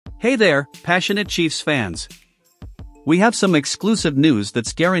Hey there, passionate Chiefs fans. We have some exclusive news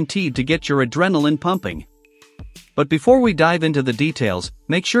that's guaranteed to get your adrenaline pumping. But before we dive into the details,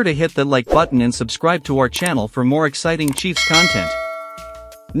 make sure to hit the like button and subscribe to our channel for more exciting Chiefs content.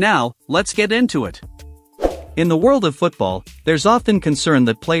 Now, let's get into it. In the world of football, there's often concern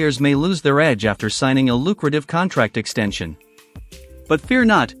that players may lose their edge after signing a lucrative contract extension. But fear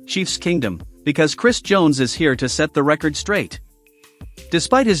not, Chiefs Kingdom, because Chris Jones is here to set the record straight.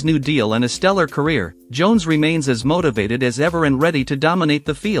 Despite his new deal and a stellar career, Jones remains as motivated as ever and ready to dominate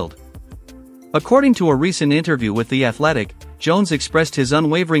the field. According to a recent interview with The Athletic, Jones expressed his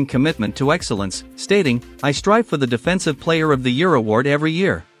unwavering commitment to excellence, stating, "I strive for the Defensive Player of the Year award every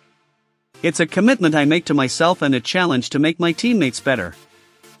year. It's a commitment I make to myself and a challenge to make my teammates better.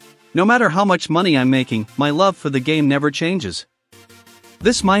 No matter how much money I'm making, my love for the game never changes."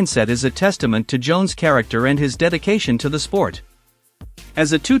 This mindset is a testament to Jones' character and his dedication to the sport.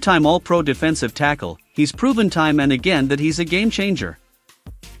 As a two-time All-Pro defensive tackle, he's proven time and again that he's a game-changer.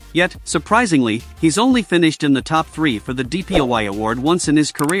 Yet, surprisingly, he's only finished in the top 3 for the DPOY award once in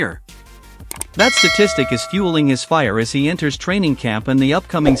his career. That statistic is fueling his fire as he enters training camp and the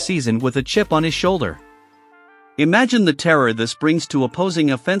upcoming season with a chip on his shoulder. Imagine the terror this brings to opposing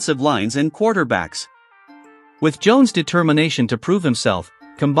offensive lines and quarterbacks. With Jones' determination to prove himself,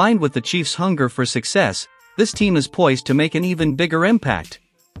 combined with the Chiefs' hunger for success, this team is poised to make an even bigger impact.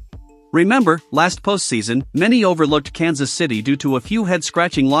 Remember, last postseason, many overlooked Kansas City due to a few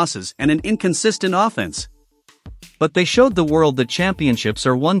head-scratching losses and an inconsistent offense. But they showed the world that championships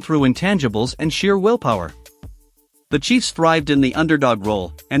are won through intangibles and sheer willpower. The Chiefs thrived in the underdog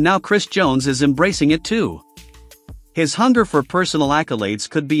role, and now Chris Jones is embracing it too. His hunger for personal accolades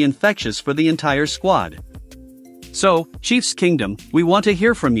could be infectious for the entire squad. So, Chiefs Kingdom, we want to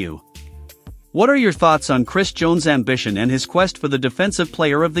hear from you. What are your thoughts on Chris Jones' ambition and his quest for the Defensive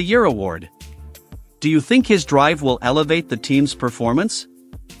Player of the Year award? Do you think his drive will elevate the team's performance?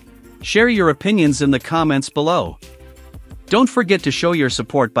 Share your opinions in the comments below. Don't forget to show your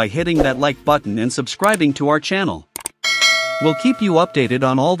support by hitting that like button and subscribing to our channel. We'll keep you updated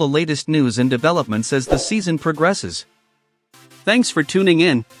on all the latest news and developments as the season progresses. Thanks for tuning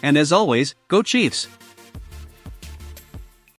in, and as always, go Chiefs!